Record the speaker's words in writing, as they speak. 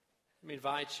me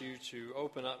invite you to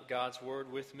open up God's Word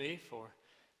with me for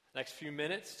the next few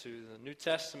minutes to the New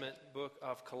Testament book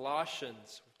of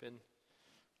Colossians. We've been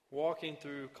walking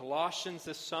through Colossians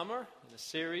this summer in a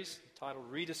series entitled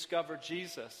Rediscover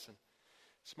Jesus. And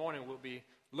this morning we'll be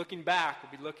looking back.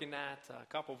 We'll be looking at a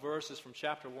couple verses from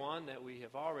chapter 1 that we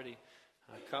have already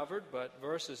covered, but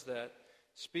verses that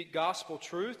speak gospel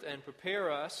truth and prepare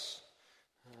us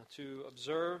to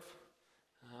observe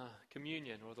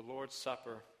communion or the Lord's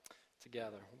Supper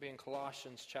together. We'll be in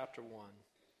Colossians chapter 1.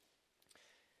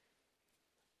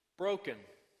 Broken.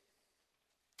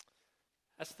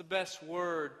 That's the best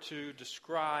word to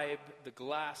describe the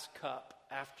glass cup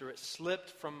after it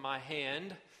slipped from my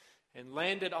hand and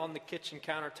landed on the kitchen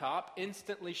countertop,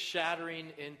 instantly shattering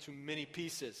into many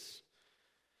pieces.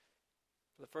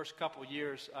 For the first couple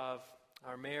years of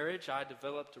our marriage, I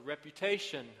developed a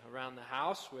reputation around the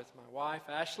house with my wife,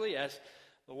 Ashley, as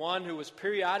the one who was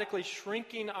periodically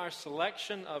shrinking our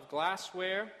selection of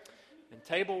glassware and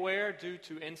tableware due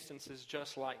to instances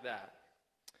just like that.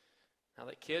 Now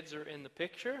that kids are in the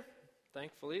picture,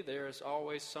 thankfully there is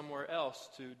always somewhere else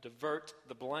to divert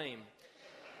the blame.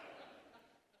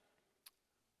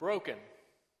 Broken.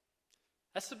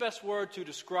 That's the best word to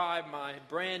describe my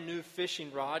brand new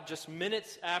fishing rod just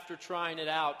minutes after trying it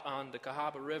out on the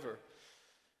Cahaba River.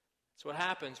 It's what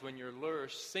happens when your lure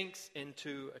sinks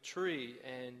into a tree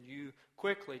and you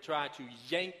quickly try to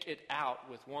yank it out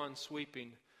with one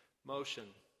sweeping motion.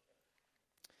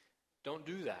 Don't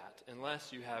do that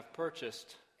unless you have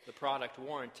purchased the product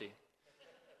warranty.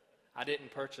 I didn't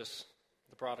purchase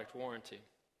the product warranty.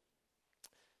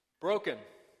 Broken.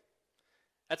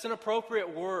 That's an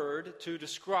appropriate word to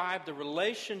describe the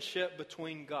relationship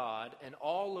between God and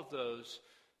all of those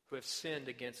who have sinned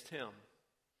against Him.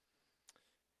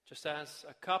 Just as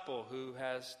a couple who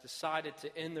has decided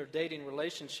to end their dating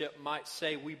relationship might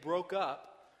say, we broke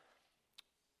up,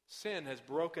 sin has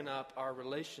broken up our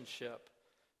relationship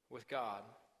with God.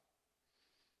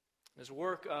 This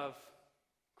work of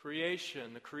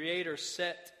creation, the Creator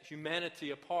set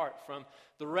humanity apart from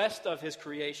the rest of His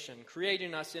creation,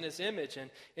 creating us in His image and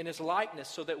in His likeness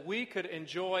so that we could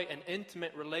enjoy an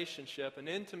intimate relationship, an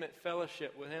intimate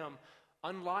fellowship with Him,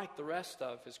 unlike the rest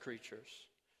of His creatures.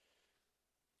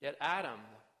 Yet Adam,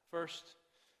 the first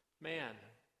man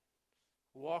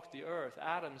who walked the earth,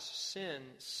 Adam's sin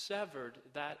severed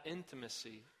that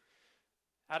intimacy.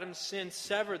 Adam's sin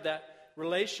severed that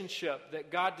relationship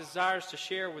that God desires to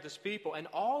share with His people. And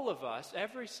all of us,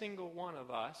 every single one of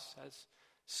us, has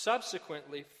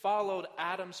subsequently followed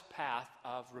Adam's path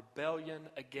of rebellion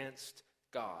against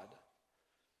God.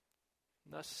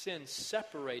 And thus sin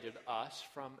separated us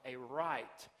from a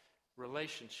right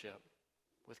relationship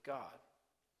with God.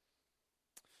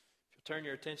 Turn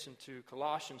your attention to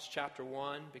Colossians chapter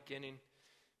 1, beginning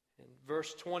in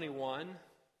verse 21.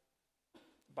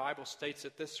 The Bible states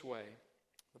it this way.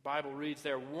 The Bible reads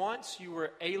there, once you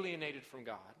were alienated from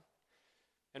God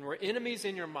and were enemies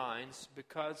in your minds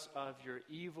because of your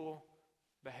evil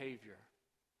behavior.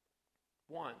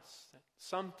 Once,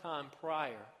 sometime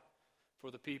prior for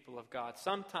the people of God,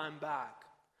 sometime back,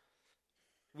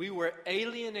 we were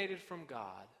alienated from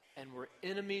God and were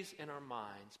enemies in our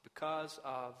minds because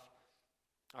of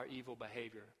our evil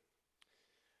behavior.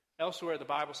 Elsewhere, the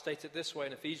Bible states it this way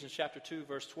in Ephesians chapter 2,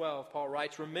 verse 12. Paul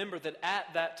writes, remember that at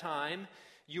that time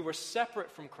you were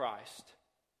separate from Christ,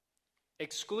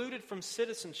 excluded from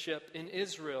citizenship in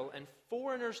Israel, and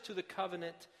foreigners to the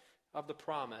covenant of the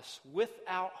promise,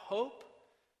 without hope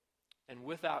and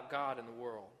without God in the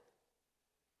world.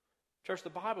 Church, the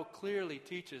Bible clearly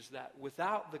teaches that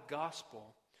without the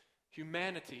gospel,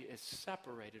 humanity is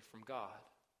separated from God.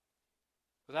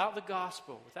 Without the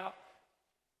gospel, without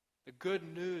the good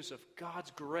news of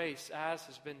God's grace as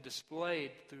has been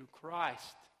displayed through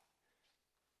Christ,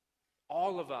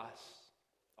 all of us,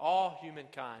 all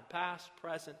humankind, past,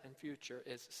 present, and future,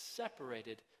 is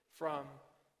separated from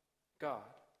God.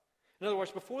 In other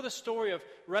words, before the story of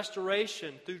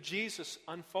restoration through Jesus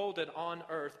unfolded on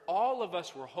earth, all of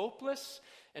us were hopeless,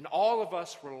 and all of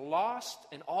us were lost,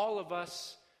 and all of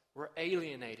us were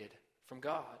alienated from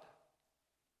God.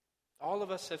 All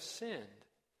of us have sinned.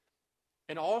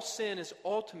 And all sin is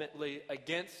ultimately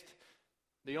against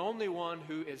the only one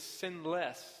who is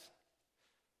sinless,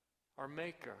 our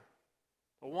Maker.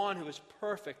 The one who is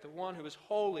perfect, the one who is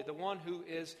holy, the one who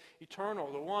is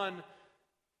eternal, the one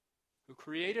who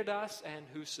created us and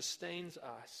who sustains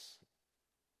us.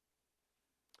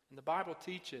 And the Bible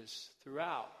teaches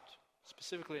throughout,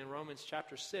 specifically in Romans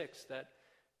chapter 6, that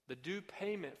the due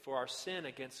payment for our sin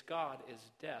against God is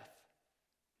death.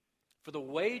 For the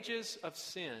wages of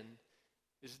sin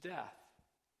is death.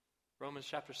 Romans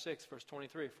chapter 6, verse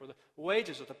 23. For the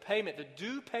wages or the payment, the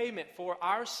due payment for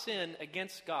our sin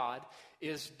against God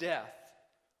is death,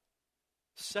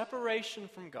 separation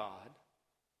from God,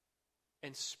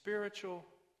 and spiritual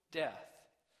death.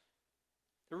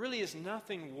 There really is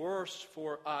nothing worse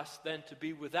for us than to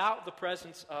be without the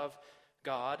presence of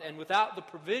God and without the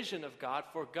provision of God,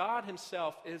 for God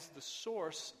Himself is the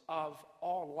source of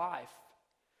all life.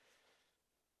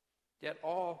 Yet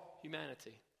all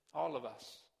humanity, all of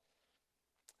us,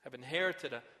 have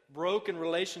inherited a broken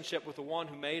relationship with the one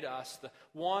who made us, the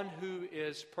one who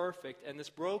is perfect. And this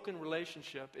broken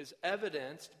relationship is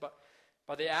evidenced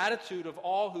by the attitude of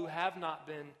all who have not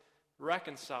been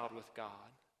reconciled with God,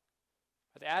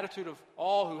 by the attitude of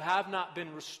all who have not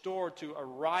been restored to a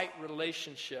right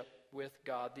relationship with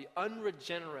God, the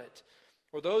unregenerate,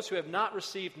 or those who have not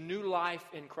received new life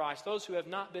in Christ, those who have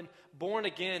not been born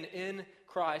again in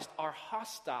Christ, are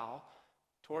hostile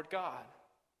toward God.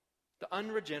 The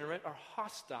unregenerate are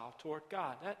hostile toward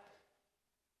God. That's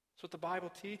what the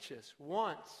Bible teaches.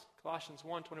 Once, Colossians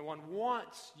 1:21,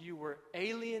 once you were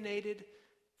alienated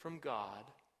from God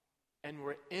and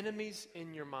were enemies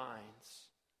in your minds.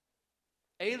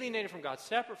 Alienated from God,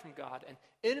 separate from God, and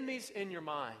enemies in your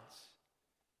minds.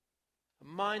 A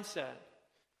mindset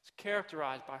is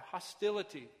characterized by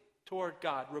hostility toward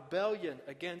God, rebellion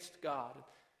against God.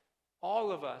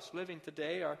 All of us living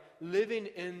today are living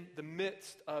in the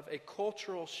midst of a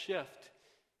cultural shift,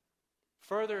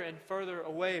 further and further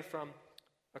away from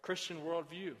a Christian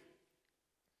worldview.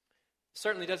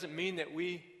 Certainly doesn't mean that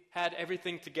we had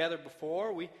everything together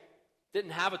before. We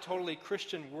didn't have a totally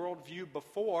Christian worldview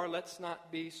before. Let's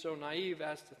not be so naive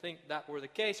as to think that were the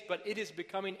case. But it is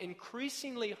becoming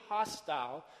increasingly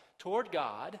hostile toward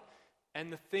God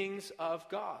and the things of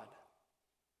God.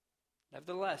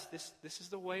 Nevertheless, this is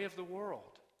the way of the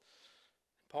world.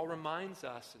 Paul reminds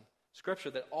us in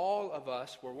Scripture that all of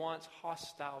us were once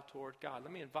hostile toward God.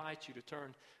 Let me invite you to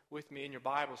turn with me in your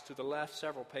Bibles to the left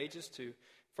several pages to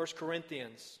 1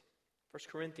 Corinthians. 1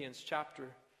 Corinthians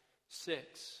chapter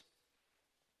 6.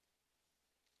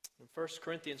 In 1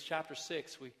 Corinthians chapter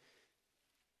 6, we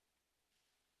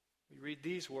read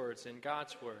these words in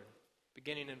God's Word,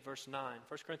 beginning in verse 9.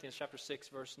 1 Corinthians chapter 6,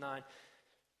 verse 9.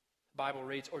 The Bible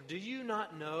reads, "Or do you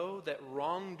not know that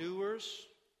wrongdoers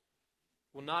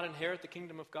will not inherit the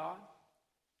kingdom of God?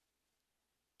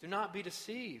 Do not be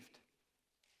deceived.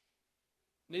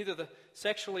 Neither the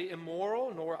sexually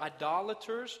immoral, nor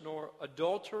idolaters, nor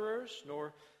adulterers,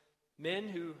 nor men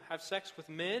who have sex with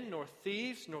men, nor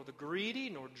thieves, nor the greedy,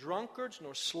 nor drunkards,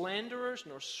 nor slanderers,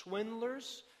 nor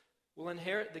swindlers will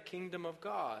inherit the kingdom of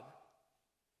God."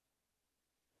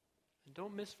 And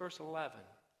don't miss verse 11.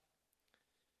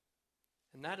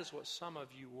 And that is what some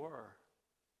of you were.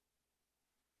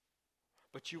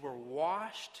 But you were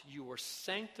washed, you were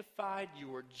sanctified, you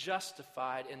were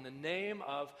justified in the name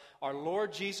of our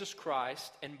Lord Jesus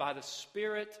Christ and by the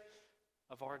Spirit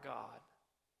of our God.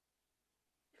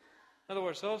 In other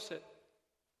words, those that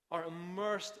are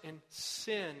immersed in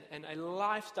sin and a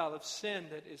lifestyle of sin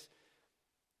that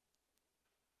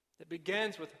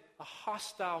begins with a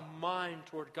hostile mind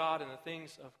toward God and the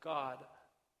things of God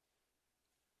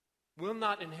will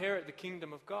not inherit the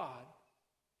kingdom of God.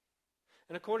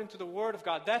 And according to the Word of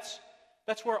God, that's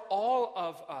where all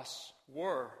of us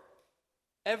were.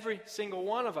 Every single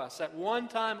one of us, at one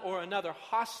time or another,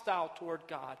 hostile toward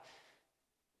God.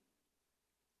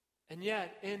 And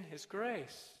yet, in His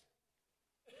grace,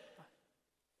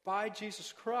 by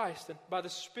Jesus Christ and by the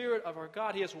Spirit of our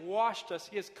God, He has washed us,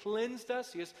 He has cleansed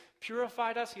us, He has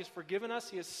purified us, He has forgiven us,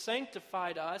 He has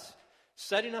sanctified us,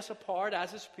 setting us apart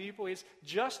as His people. He has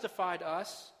justified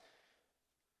us,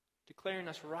 declaring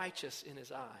us righteous in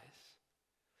His eyes.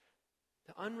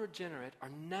 The unregenerate are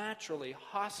naturally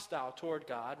hostile toward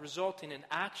God, resulting in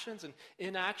actions and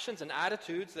inactions and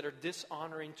attitudes that are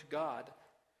dishonoring to God.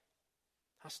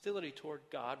 Hostility toward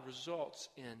God results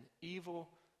in evil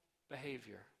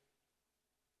behavior.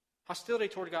 Hostility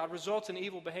toward God results in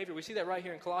evil behavior. We see that right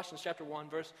here in Colossians chapter 1,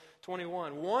 verse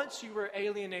 21. Once you were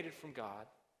alienated from God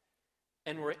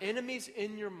and were enemies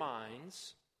in your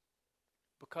minds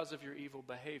because of your evil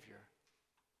behavior.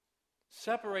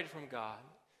 Separated from God,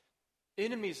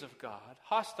 enemies of God,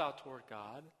 hostile toward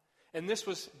God, and this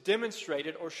was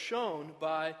demonstrated or shown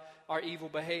by our evil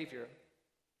behavior.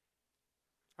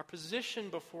 Our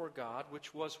position before God,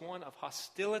 which was one of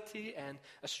hostility and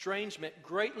estrangement,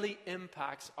 greatly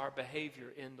impacts our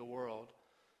behavior in the world.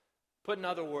 Put in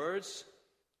other words,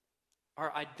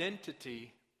 our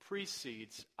identity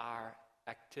precedes our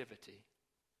activity.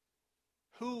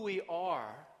 Who we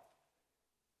are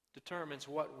determines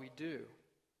what we do.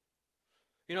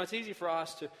 You know, it's easy for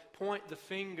us to point the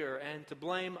finger and to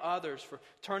blame others for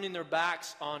turning their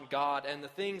backs on God and the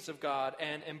things of God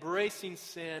and embracing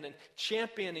sin and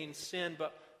championing sin.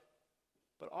 But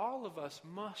all of us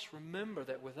must remember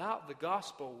that without the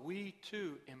gospel, we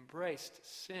too embraced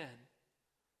sin.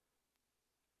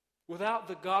 Without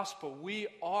the gospel, we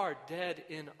are dead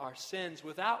in our sins.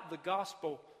 Without the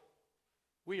gospel,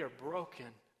 we are broken.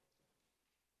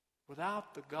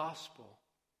 Without the gospel,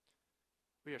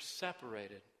 we are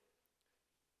separated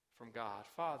from God.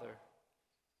 Father,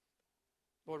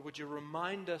 Lord, would you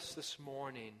remind us this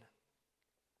morning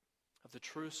of the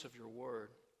truths of your word?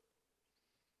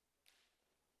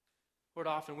 Lord,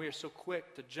 often we are so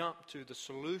quick to jump to the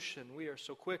solution. We are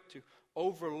so quick to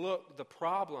overlook the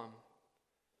problem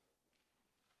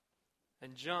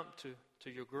and jump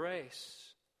to your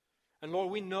grace. And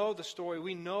Lord, we know the story.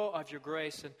 We know of your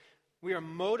grace, and we are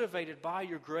motivated by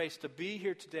your grace to be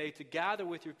here today, to gather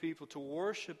with your people, to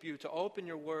worship you, to open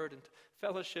your word, and to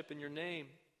fellowship in your name,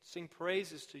 sing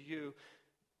praises to you.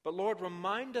 But Lord,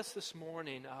 remind us this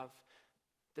morning of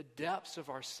the depths of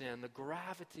our sin, the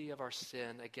gravity of our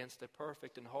sin against a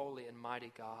perfect and holy and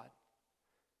mighty God.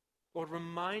 Lord,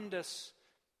 remind us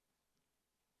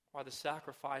why the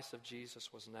sacrifice of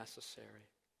Jesus was necessary.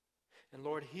 And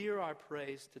Lord, hear our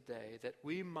praise today that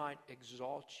we might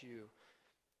exalt you,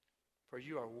 for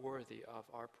you are worthy of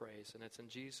our praise. And it's in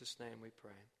Jesus' name we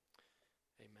pray.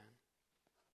 Amen.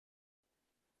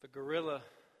 The Gorilla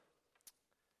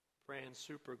brand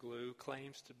super glue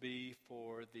claims to be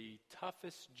for the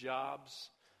toughest jobs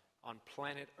on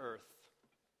planet Earth.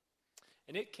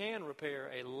 And it can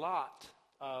repair a lot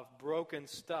of broken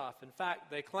stuff. In fact,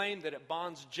 they claim that it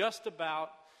bonds just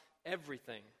about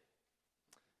everything.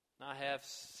 And I have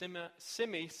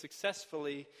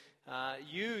semi-successfully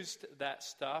used that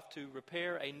stuff to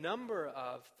repair a number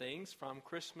of things, from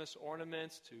Christmas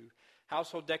ornaments to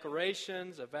household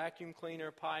decorations, a vacuum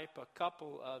cleaner pipe a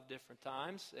couple of different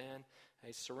times, and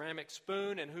a ceramic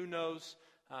spoon, and who knows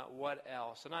what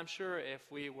else. And I'm sure if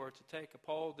we were to take a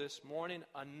poll this morning,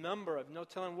 no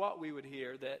telling what we would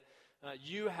hear, that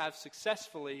you have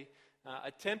successfully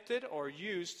attempted or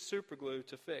used superglue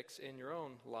to fix in your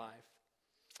own life.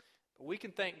 But we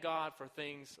can thank God for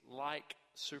things like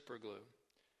superglue.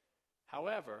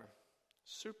 However,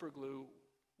 superglue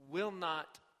will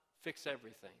not fix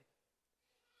everything.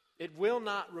 It will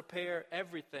not repair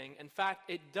everything. In fact,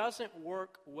 it doesn't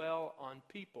work well on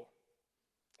people.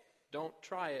 Don't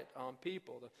try it on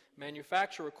people. The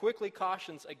manufacturer quickly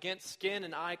cautions against skin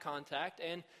and eye contact,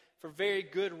 and for very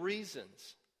good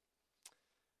reasons.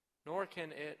 Nor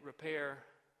can it repair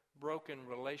broken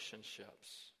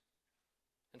relationships.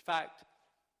 In fact,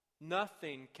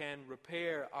 nothing can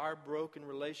repair our broken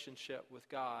relationship with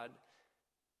God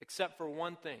except for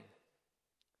one thing.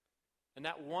 And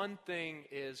that one thing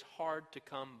is hard to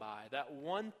come by. That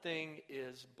one thing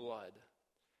is blood.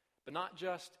 But not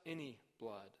just any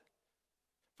blood.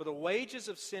 For the wages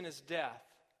of sin is death.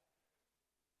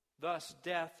 Thus,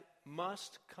 death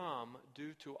must come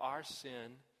due to our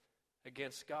sin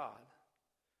against God.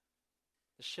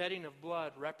 The shedding of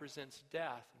blood represents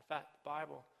death. In fact, the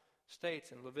Bible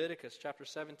states in Leviticus chapter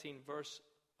 17, verse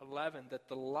 11, that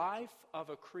the life of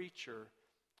a creature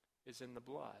is in the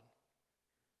blood.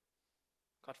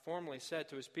 God formerly said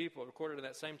to his people, recorded in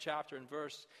that same chapter and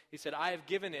verse, he said, I have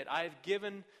given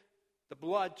the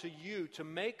blood to you to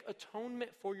make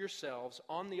atonement for yourselves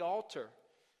on the altar.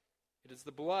 It is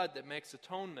the blood that makes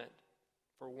atonement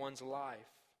for one's life.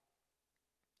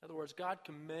 In other words, God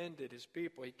commanded his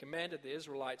people, he commanded the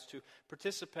Israelites to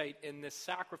participate in this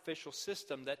sacrificial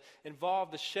system that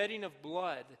involved the shedding of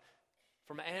blood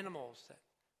from animals that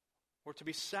were to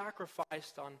be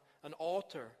sacrificed on an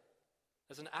altar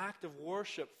as an act of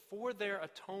worship for their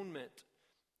atonement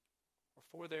or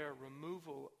for their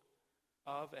removal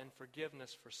of and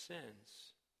forgiveness for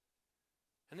sins.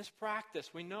 And this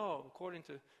practice, we know, according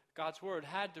to God's word,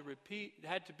 had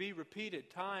to be repeated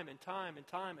time and time and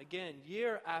time again,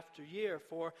 year after year.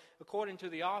 For according to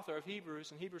the author of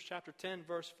Hebrews, in Hebrews chapter 10,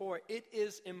 verse 4, it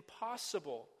is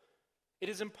impossible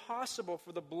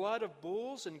for the blood of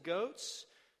bulls and goats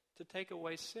to take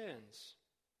away sins.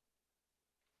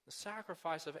 The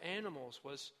sacrifice of animals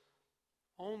was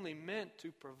only meant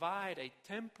to provide a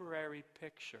temporary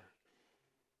picture.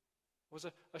 It was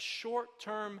a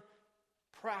short-term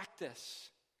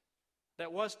practice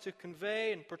that was to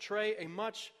convey and portray a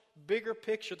much bigger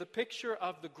picture, the picture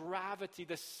of the gravity,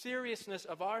 the seriousness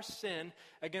of our sin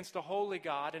against a holy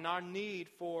God and our need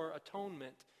for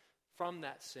atonement from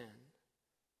that sin.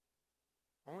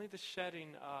 Only the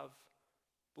shedding of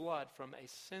blood from a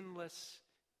sinless,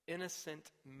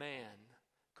 innocent man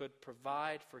could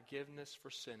provide forgiveness for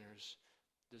sinners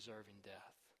deserving death.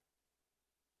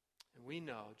 And we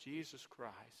know Jesus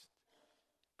Christ,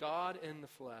 God in the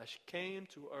flesh, came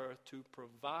to earth to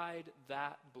provide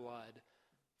that blood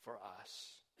for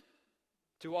us.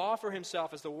 To offer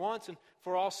himself as the once and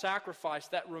for all sacrifice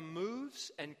that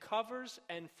removes and covers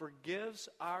and forgives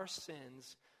our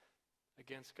sins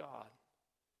against God.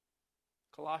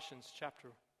 Colossians chapter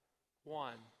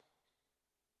 1,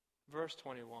 verse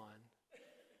 21.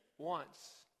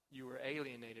 Once you were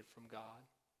alienated from God.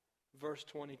 Verse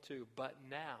 22, but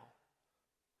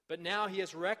now he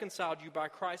has reconciled you by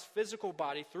Christ's physical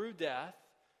body through death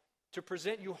to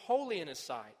present you holy in his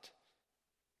sight,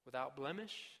 without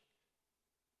blemish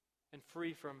and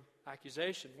free from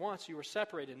accusation. Once you were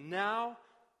separated. Now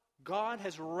God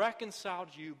has reconciled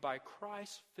you by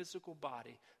Christ's physical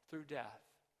body through death,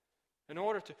 in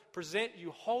order to present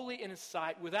you holy in his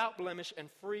sight, without blemish and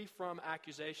free from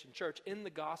accusation. Church, in the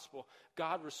gospel,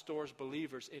 God restores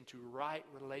believers into right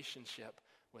relationship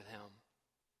with him.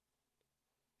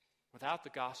 Without the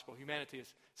gospel, humanity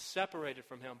is separated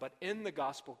from him. But in the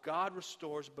gospel, God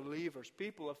restores believers,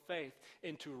 people of faith,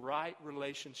 into right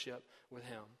relationship with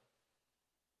him.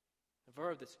 The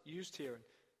verb that's used here in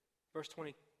verse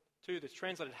 22, that's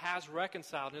translated has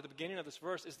reconciled, near the beginning of this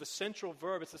verse, is the central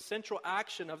verb. It's the central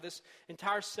action of this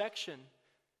entire section.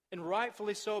 And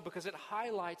rightfully so, because it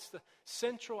highlights the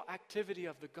central activity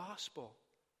of the gospel.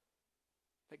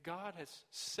 That God has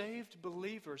saved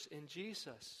believers in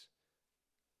Jesus,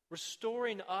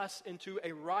 restoring us into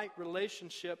a right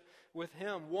relationship with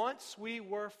him. Once we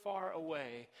were far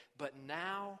away, but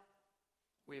now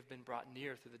we have been brought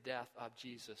near through the death of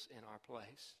Jesus in our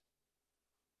place.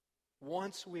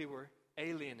 Once we were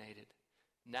alienated,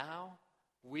 now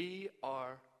we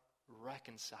are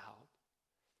reconciled.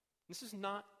 This is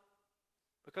not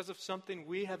because of something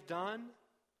we have done.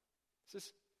 This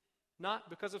is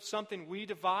not because of something we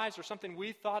devised or something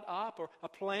we thought up or a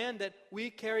plan that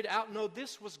we carried out. No,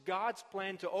 this was God's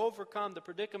plan to overcome the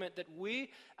predicament that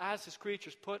we as his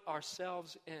creatures put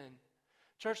ourselves in.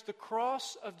 Church, the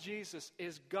cross of Jesus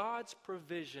is God's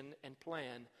provision and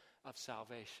plan of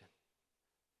salvation.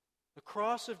 The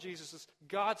cross of Jesus is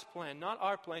God's plan, not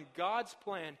our plan, God's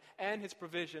plan and his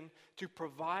provision to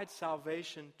provide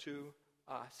salvation to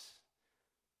us.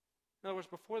 In other words,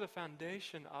 before the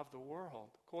foundation of the world,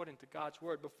 according to God's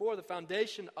word, before the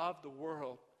foundation of the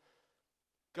world,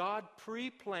 God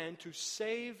pre-planned to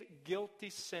save guilty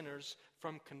sinners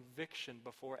from conviction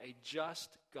before a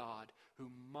just God who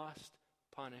must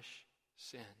punish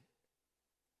sin.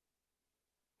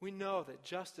 We know that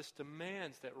justice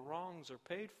demands that wrongs are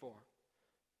paid for.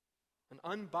 An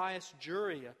unbiased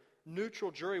jury, a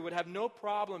neutral jury, would have no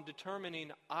problem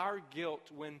determining our guilt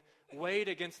when weighed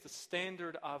against the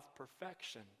standard of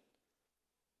perfection,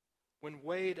 when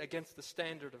weighed against the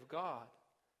standard of God.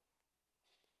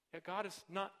 Yet God is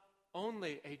not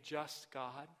only a just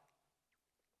God.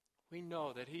 We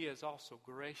know that he is also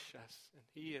gracious and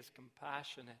he is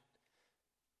compassionate.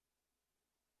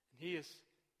 And he is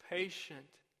patient.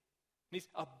 And he's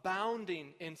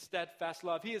abounding in steadfast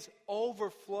love. He is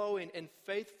overflowing in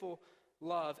faithful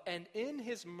love. And in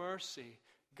his mercy,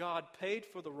 God paid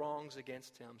for the wrongs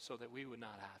against him so that we would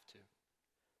not have to.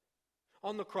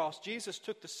 On the cross, Jesus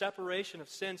took the separation of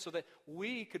sin so that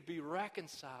we could be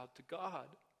reconciled to God.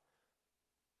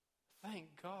 Thank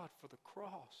God for the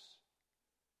cross.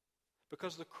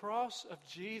 Because the cross of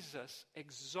Jesus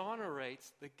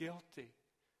exonerates the guilty.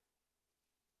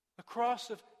 The cross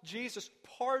of Jesus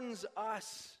pardons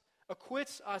us,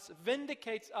 acquits us,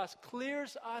 vindicates us,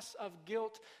 clears us of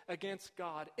guilt against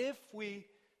God if we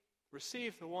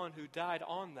receive the one who died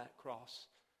on that cross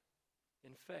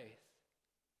in faith.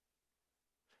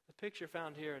 The picture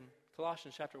found here in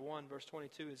Colossians chapter 1, verse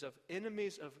 22 is of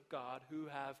enemies of God who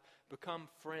have become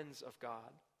friends of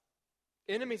God.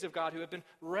 Enemies of God who have been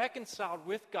reconciled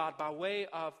with God by way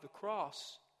of the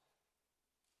cross,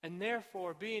 and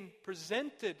therefore being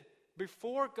presented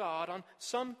before God on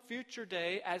some future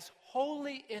day as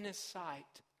holy in his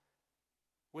sight,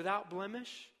 without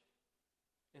blemish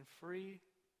and free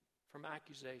from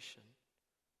accusation.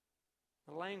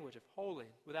 The language of holy,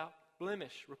 without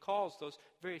blemish, recalls those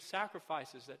very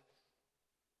sacrifices that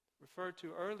referred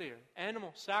to earlier,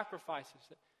 animal sacrifices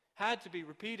that had to be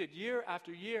repeated year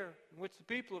after year, in which the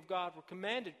people of God were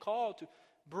commanded, called to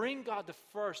bring God the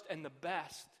first and the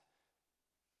best.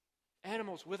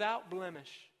 Animals without blemish,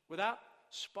 without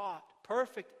spot,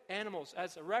 perfect animals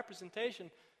as a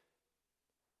representation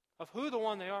of who the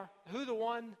one they are, who the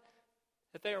one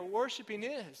that they are worshiping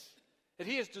is. That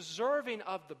he is deserving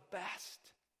of the best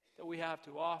that we have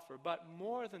to offer. But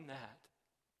more than that,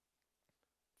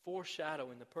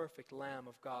 foreshadowing the perfect Lamb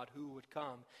of God who would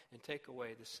come and take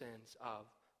away the sins of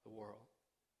the world.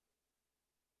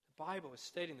 The Bible is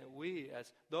stating that we,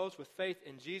 as those with faith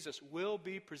in Jesus, will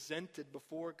be presented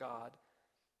before God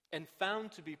and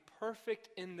found to be perfect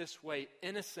in this way,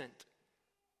 innocent,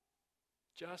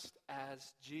 just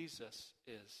as Jesus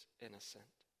is innocent.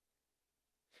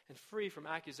 And free from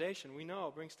accusation, we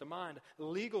know, brings to mind a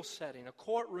legal setting, a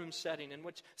courtroom setting in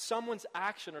which someone's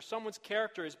action or someone's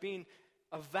character is being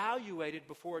evaluated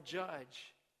before a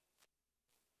judge.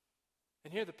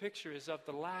 And here the picture is of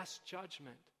the last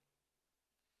judgment,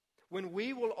 when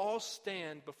we will all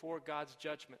stand before God's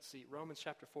judgment seat. Romans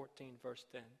chapter 14, verse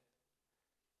 10.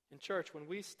 In church, when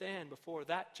we stand before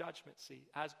that judgment seat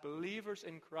as believers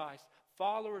in Christ,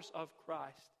 followers of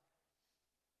Christ,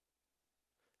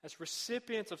 as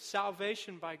recipients of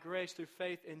salvation by grace through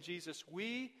faith in Jesus,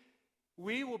 we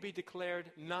will be declared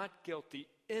not guilty,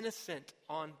 innocent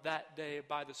on that day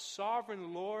by the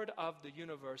sovereign Lord of the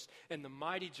universe and the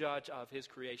mighty judge of his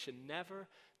creation, never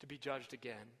to be judged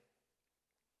again.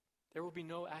 There will be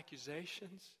no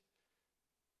accusations.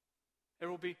 There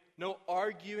will be no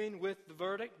arguing with the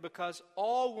verdict, because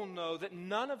all will know that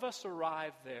none of us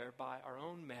arrived there by our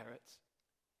own merits.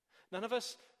 None of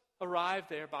us arrived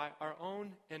there by our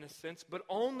own innocence, but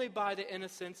only by the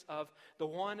innocence of the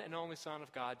one and only Son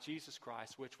of God, Jesus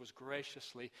Christ, which was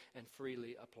graciously and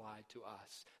freely applied to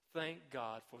us. Thank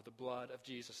God for the blood of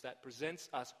Jesus that presents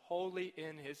us holy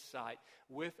in his sight,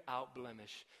 without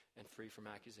blemish and free from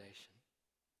accusation.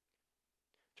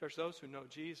 Church, those who know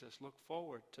Jesus look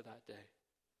forward to that day,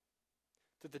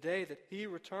 to the day that he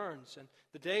returns, and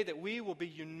the day that we will be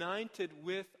united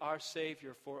with our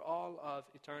Savior for all of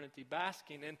eternity,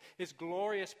 basking in his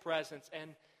glorious presence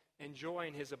and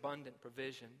enjoying his abundant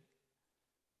provision.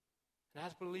 And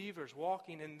as believers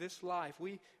walking in this life,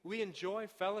 we enjoy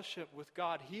fellowship with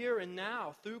God here and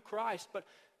now through Christ, but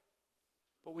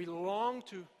we long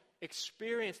to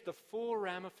experience the full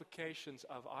ramifications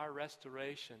of our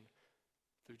restoration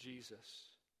through Jesus.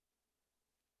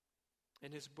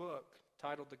 In his book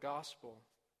titled The Gospel,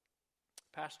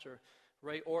 Pastor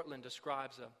Ray Ortlund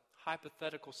describes a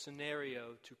hypothetical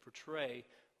scenario to portray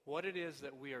what it is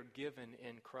that we are given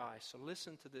in Christ. So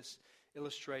listen to this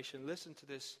illustration, listen to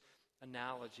this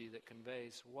analogy that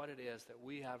conveys what it is that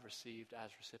we have received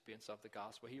as recipients of the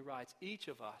gospel. He writes, each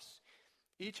of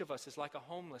us is like a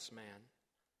homeless man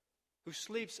who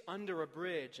sleeps under a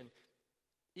bridge and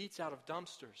eats out of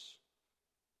dumpsters.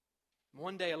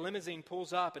 One day a limousine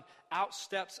pulls up and out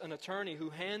steps an attorney who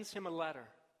hands him a letter.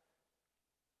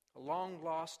 A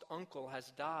long-lost uncle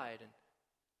has died and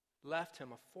left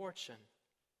him a fortune.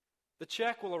 The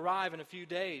check will arrive in a few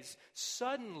days.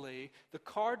 Suddenly, the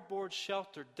cardboard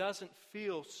shelter doesn't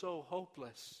feel so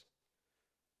hopeless.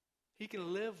 He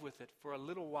can live with it for a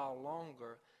little while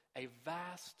longer. A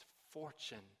vast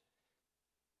fortune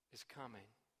is coming.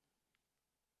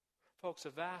 Folks, a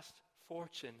vast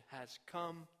fortune has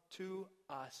come to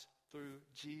us through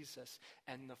Jesus,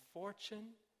 and the fortune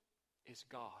is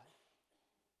God.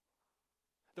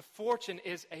 The fortune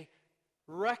is a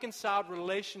reconciled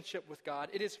relationship with God.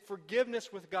 It is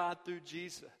forgiveness with God through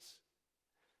Jesus.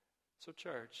 So,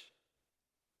 church,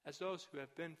 as those who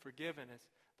have been forgiven, as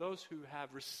those who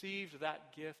have received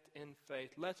that gift in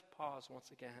faith, let's pause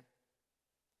once again.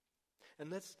 And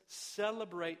let's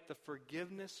celebrate the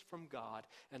forgiveness from God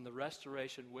and the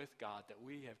restoration with God that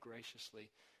we have graciously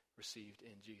received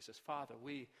in Jesus. Father,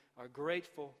 we are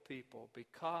grateful people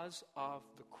because of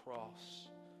the cross.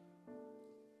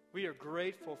 We are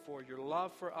grateful for your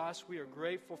love for us. We are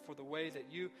grateful for the way that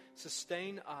you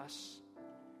sustain us.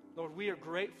 Lord, we are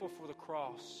grateful for the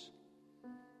cross.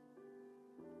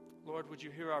 Lord, would you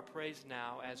hear our praise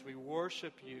now as we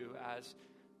worship you as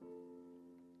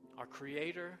our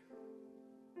Creator,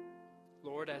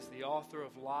 Lord, as the author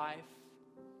of life,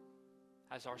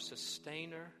 as our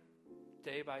sustainer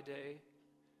day by day,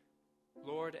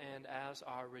 Lord, and as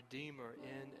our Redeemer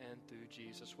in and through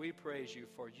Jesus. We praise you,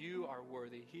 for you are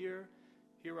worthy. Hear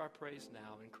our praise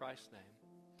now in Christ's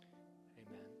name.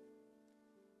 Amen.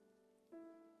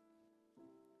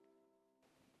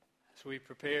 As we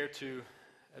prepare to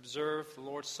observe the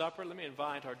Lord's Supper, let me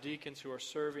invite our deacons who are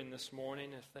serving this morning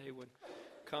if they would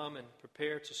come and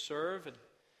prepare to serve. And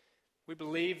we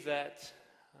believe that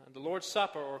the Lord's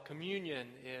Supper, or communion,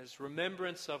 is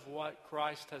remembrance of what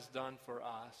Christ has done for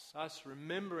us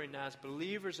remembering as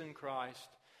believers in Christ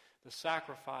the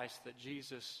sacrifice that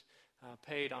Jesus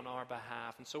paid on our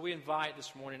behalf. And so we invite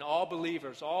this morning all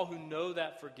believers, all who know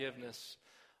that forgiveness,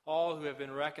 all who have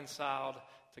been reconciled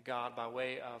to God by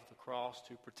way of the cross,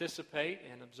 to participate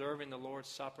in observing the Lord's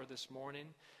Supper this morning.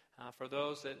 For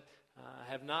those that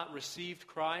have not received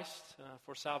Christ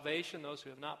for salvation, those who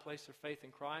have not placed their faith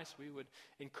in Christ, we would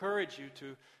encourage you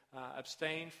to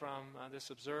abstain from this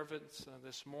observance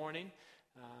this morning.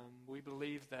 We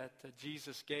believe that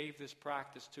Jesus gave this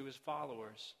practice to his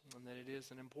followers, and that it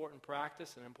is an important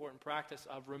practice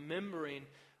of remembering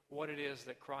what it is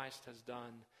that Christ has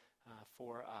done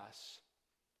for us.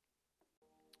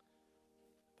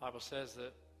 The Bible says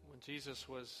that when Jesus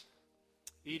was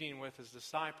eating with his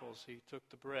disciples, he took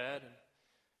the bread and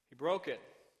he broke it,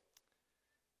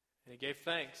 and he gave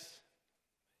thanks.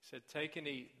 He said, "Take and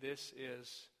eat, this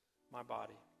is my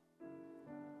body."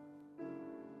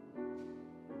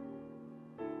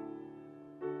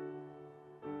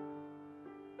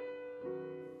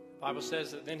 The Bible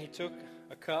says that then he took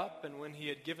a cup, and when he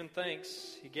had given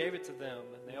thanks, he gave it to them,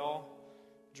 and they all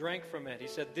drank from it. He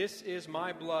said, "This is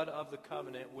my blood of the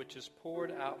covenant, which is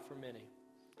poured out for many."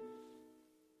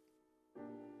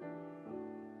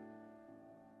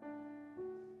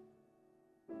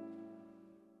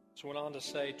 So went on to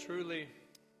say, "Truly,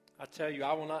 I tell you,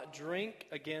 I will not drink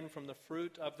again from the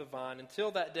fruit of the vine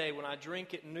until that day when I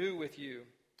drink it new with you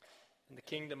in the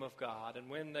kingdom of God." And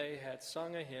when they had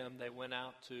sung a hymn, they went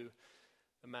out to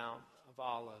the Mount of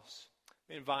Olives.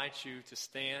 We invite you to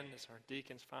stand as our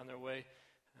deacons find their way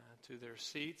to their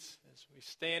seats as we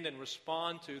stand and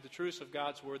respond to the truths of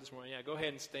God's word this morning. Yeah, go ahead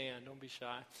and stand. Don't be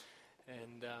shy.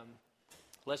 And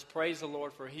let's praise the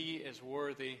Lord, for he is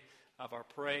worthy of our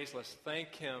praise. Let's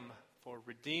thank him for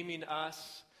redeeming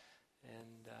us,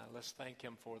 and let's thank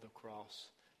him for the cross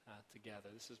together.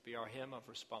 This is be our hymn of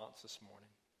response this morning.